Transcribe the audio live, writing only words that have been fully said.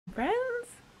Friends?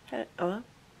 Hello?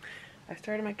 I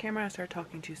started my camera, I started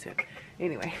talking too soon.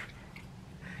 Anyway,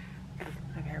 I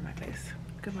have hair in my face.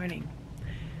 Good morning.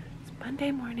 It's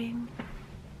Monday morning.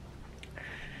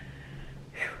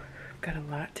 I've got a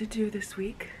lot to do this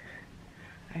week.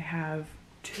 I have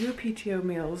 2 PTO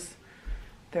meals,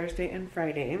 Thursday and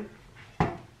Friday.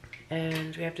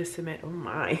 And we have to submit, oh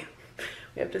my,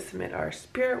 we have to submit our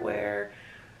spirit wear.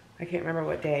 I can't remember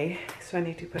what day. So I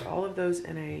need to put all of those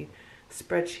in a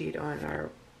spreadsheet on our,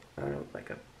 like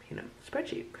a,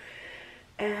 spreadsheet.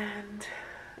 And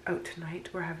tonight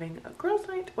we're having a girls'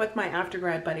 night with my after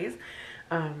grad buddies.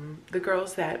 The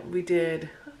girls that we did,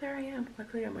 oh, there I am.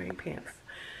 Luckily I'm wearing pants.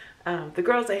 The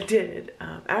girls I did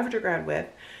after grad with,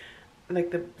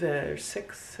 like the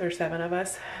 6 or 7 of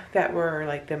us that were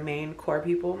like the main core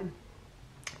people,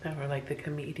 that were like the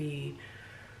committee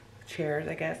chairs,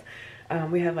 I guess.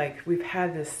 We've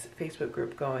had this Facebook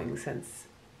group going since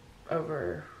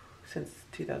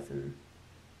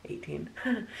 2018.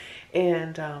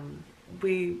 And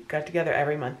we got together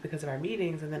every month because of our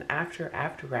meetings, and then after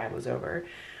grad was over,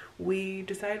 we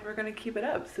decided we're gonna keep it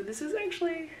up. So this is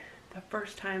actually the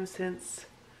first time since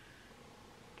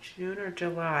June or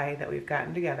July that we've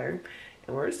gotten together,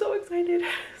 and we're so excited.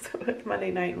 So it's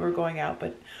Monday night and we're going out,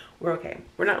 but we're okay.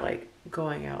 We're not like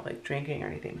going out like drinking or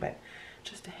anything, but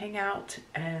just to hang out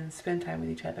and spend time with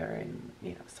each other and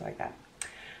stuff like that.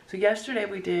 So yesterday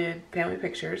we did family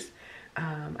pictures.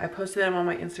 I posted them on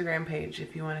my Instagram page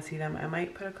if you want to see them. I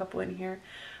might put a couple in here,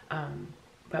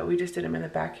 but we just did them in the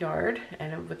backyard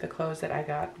and with the clothes that I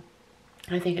got.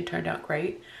 I think it turned out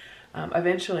great.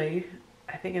 Eventually,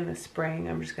 I think in the spring,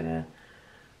 I'm just gonna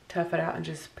tough it out and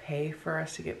just pay for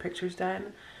us to get pictures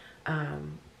done.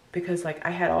 Because like I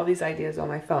had all these ideas on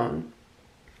my phone.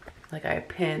 Like I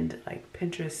pinned like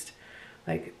Pinterest,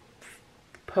 like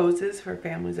poses for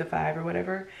families of 5 or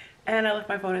whatever. And I left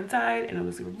my phone inside and it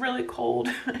was really cold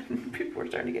and people were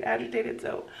starting to get agitated.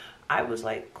 So I was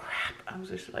like, crap, I was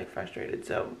just like frustrated.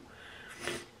 So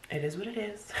it is what it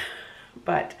is.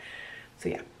 But so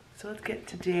yeah, so let's get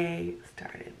today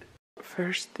started.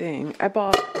 First thing, have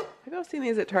y'all seen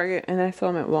these at Target? And I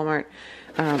saw them at Walmart.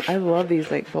 I love these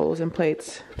like bowls and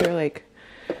plates. They're like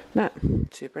not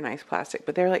super nice plastic,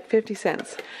 but they're like 50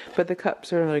 cents. But the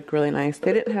cups are like really nice.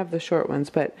 They didn't have the short ones,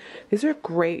 but these are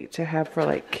great to have for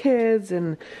like kids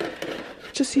and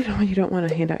just, you don't want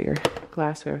to hand out your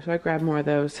glassware. So I grabbed more of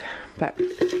those. But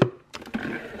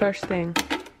first thing,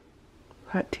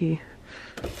 hot tea.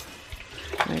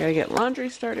 I gotta get laundry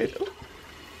started. Ooh.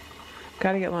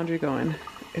 Gotta get laundry going.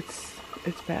 It's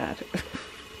bad.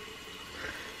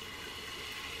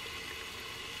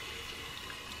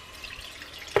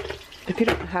 If you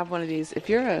don't have one of these, if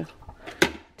you're a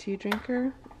tea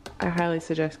drinker, I highly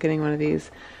suggest getting one of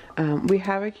these. We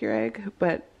have a Keurig,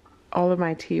 but all of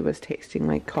my tea was tasting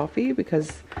like coffee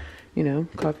because,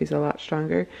 coffee's a lot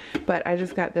stronger. But I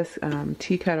just got this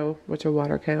tea kettle, which is a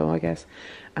water kettle, I guess.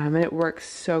 And it works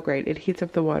so great. It heats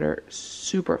up the water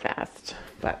super fast.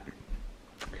 But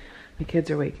the kids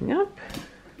are waking up.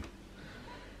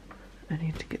 I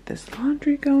need to get this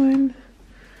laundry going.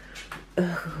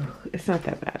 Ugh, it's not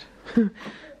that bad.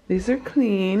 These are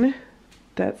clean.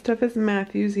 That stuff is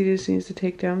Matthew's. He just needs to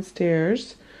take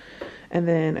downstairs. And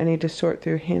then I need to sort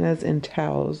through Hannah's and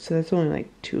towels. So that's only like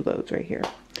 2 loads right here.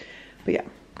 But yeah,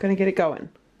 gonna get it going.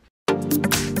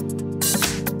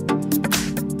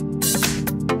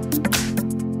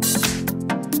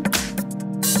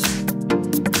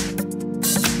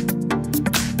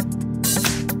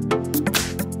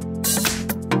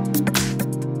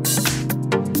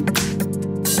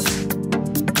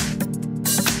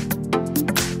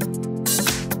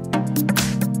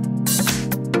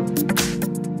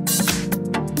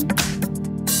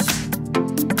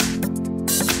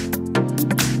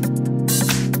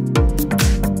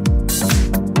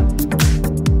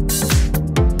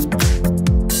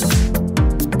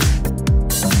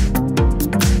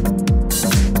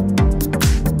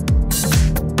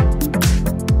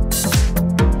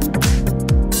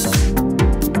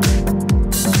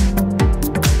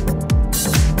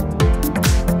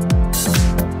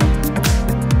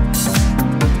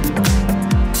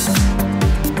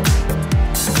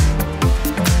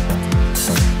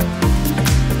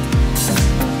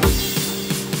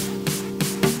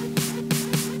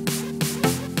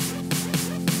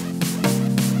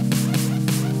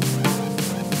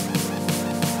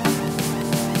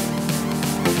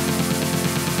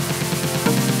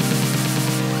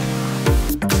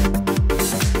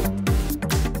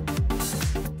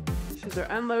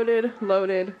 Unloaded,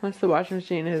 loaded. Once the washing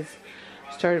machine has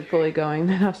started fully going,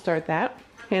 then I'll start that.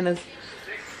 Hannah's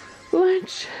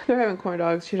lunch. They're having corn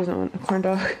dogs. She doesn't want a corn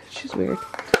dog. She's weird.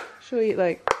 She'll eat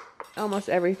like almost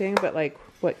everything but like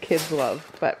what kids love.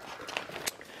 But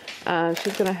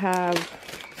she's gonna have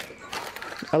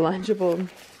a Lunchable,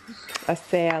 a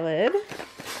salad,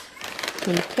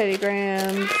 some Teddy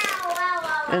Grahams,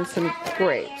 and some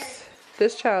grapes.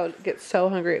 This child gets so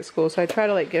hungry at school, so I try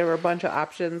to like give her a bunch of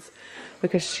options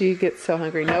because she gets so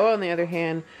hungry. Noah, on the other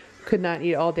hand, could not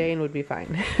eat all day and would be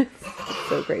fine.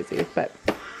 So crazy. But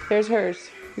here's hers.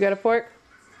 You got a fork?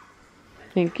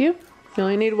 Thank you. You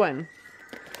only need one.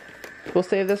 We'll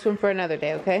save this one for another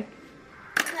day, okay?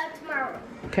 Not tomorrow.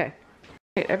 Okay.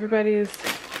 Okay, everybody is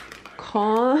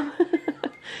calm.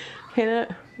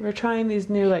 Hannah, we're trying these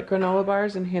new like granola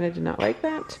bars and Hannah did not like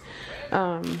that.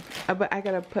 But I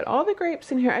gotta put all the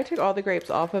grapes in here. I took all the grapes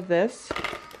off of this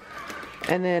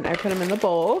and then I put them in the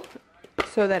bowl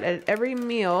so that at every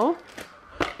meal,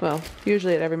 well,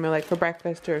 usually at every meal, like for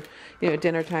breakfast or, you know,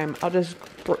 dinner time, I'll just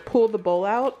pull the bowl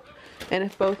out. And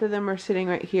if both of them are sitting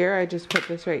right here, I just put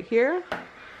this right here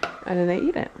and then they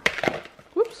eat it.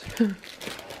 Whoops.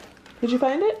 Did you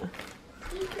find it?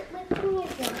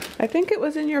 I think it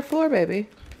was in your floor, baby.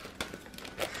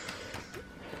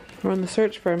 We're on the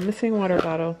search for a missing water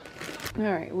bottle. All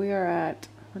right, we are at,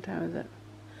 what time is it?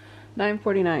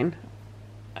 9:49.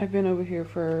 I've been over here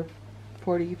for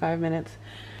 45 minutes.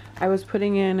 I was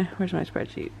putting in, where's my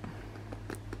spreadsheet?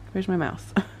 Where's my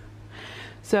mouse?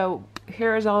 So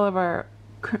here is all of our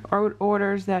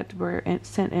orders that were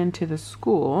sent into the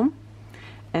school.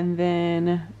 And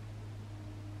then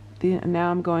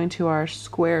now I'm going to our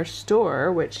Square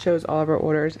store, which shows all of our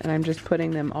orders, and I'm just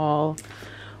putting them all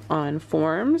on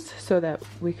forms so that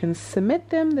we can submit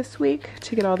them this week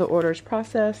to get all the orders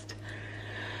processed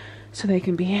so they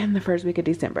can be in the first week of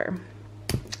December.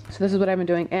 So this is what I've been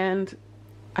doing, and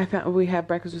I found we have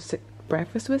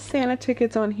breakfast with Santa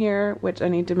tickets on here, which I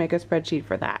need to make a spreadsheet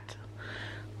for that.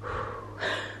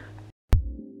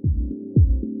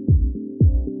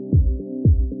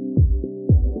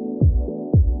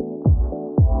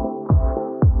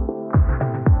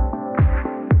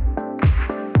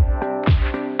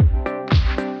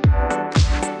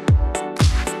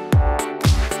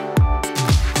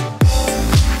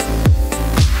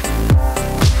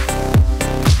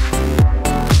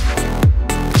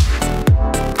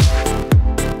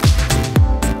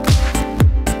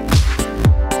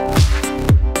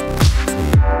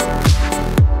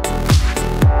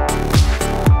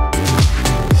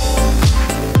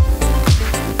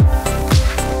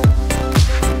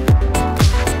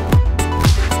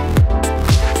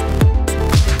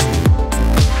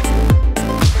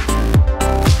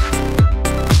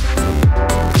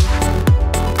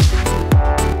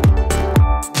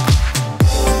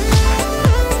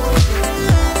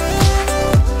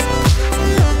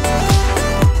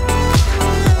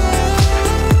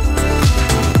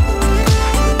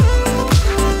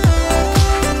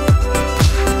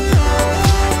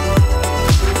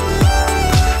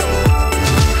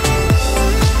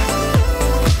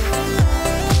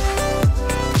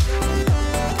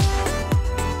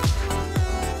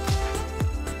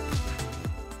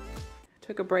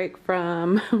 Took a break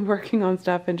from working on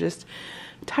stuff and just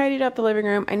tidied up the living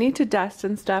room. I need to dust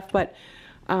and stuff, but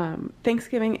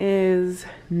Thanksgiving is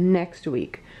next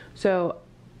week. So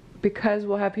because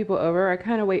we'll have people over, I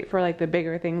kind of wait for like the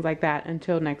bigger things like that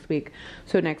until next week.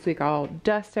 So next week I'll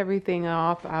dust everything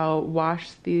off. I'll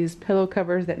wash these pillow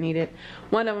covers that need it.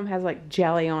 One of them has like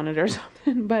jelly on it or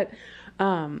something, but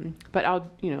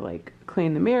I'll, you know, like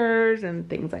clean the mirrors and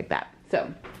things like that.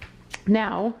 So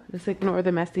now just ignore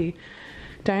the messy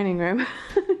dining room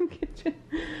kitchen.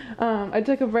 I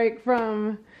took a break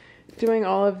from doing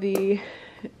all of the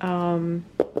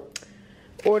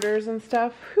orders and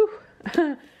stuff. Whew.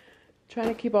 Trying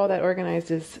to keep all that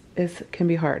organized can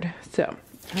be hard. So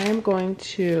I am going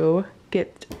to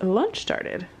get lunch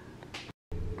started.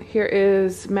 Here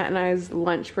is Matt and I's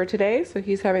lunch for today. So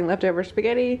he's having leftover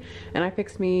spaghetti and I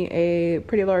fixed me a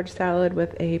pretty large salad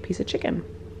with a piece of chicken.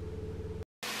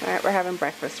 All right, we're having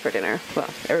breakfast for dinner. Well,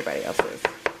 everybody else is.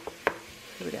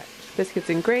 So we got biscuits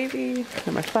and gravy,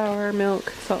 and my flour,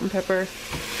 milk, salt and pepper.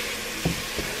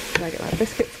 And I get my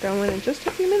biscuits going in just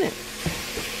a few minutes.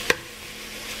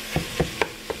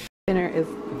 Dinner is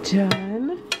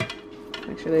done.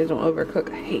 Make sure they don't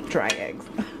overcook. I hate dry eggs.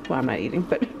 Well, I'm not eating,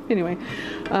 but anyway.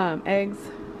 Eggs,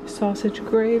 sausage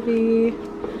gravy,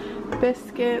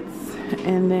 biscuits,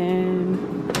 and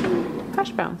then hash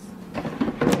browns.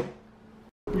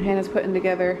 Hannah's putting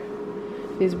together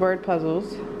these word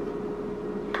puzzles.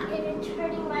 And it's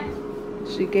hurting my...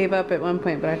 She gave up at one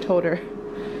point, but I told her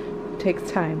it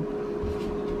takes time.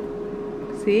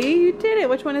 See, you did it.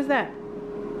 Which one is that?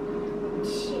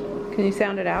 Can you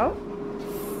sound it out?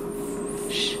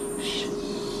 Shh, shh.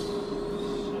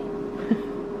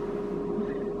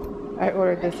 I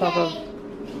ordered this off of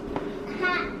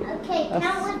Okay,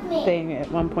 count with me. thing at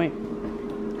one point.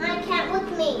 Count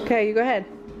with me. Okay, you go ahead.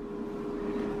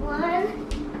 1.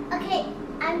 Okay,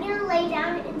 I'm gonna lay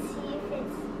down and see if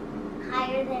it's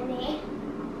higher than me.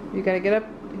 You gotta get up,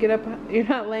 get up. You're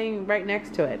not laying right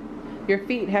next to it. Your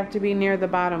feet have to be near the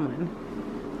bottom one.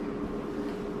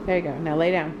 There you go. Now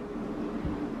lay down.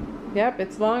 Yep,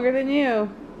 it's longer than you.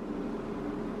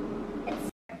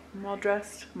 I'm all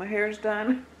dressed. My hair's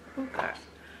done. Oh gosh.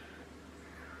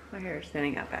 My hair is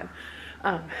standing up bad.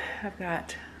 I've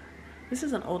got, this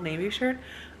is an Old Navy shirt.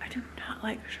 I do not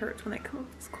like shirts when they come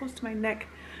this close to my neck.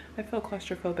 I feel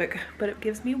claustrophobic, but it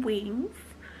gives me wings.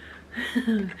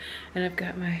 And I've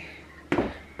got my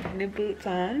new boots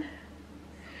on,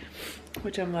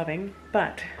 which I'm loving,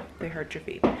 but they hurt your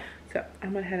feet. So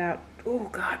I'm gonna head out. Oh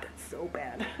God, that's so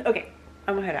bad. Okay,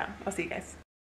 I'm gonna head out. I'll see you guys.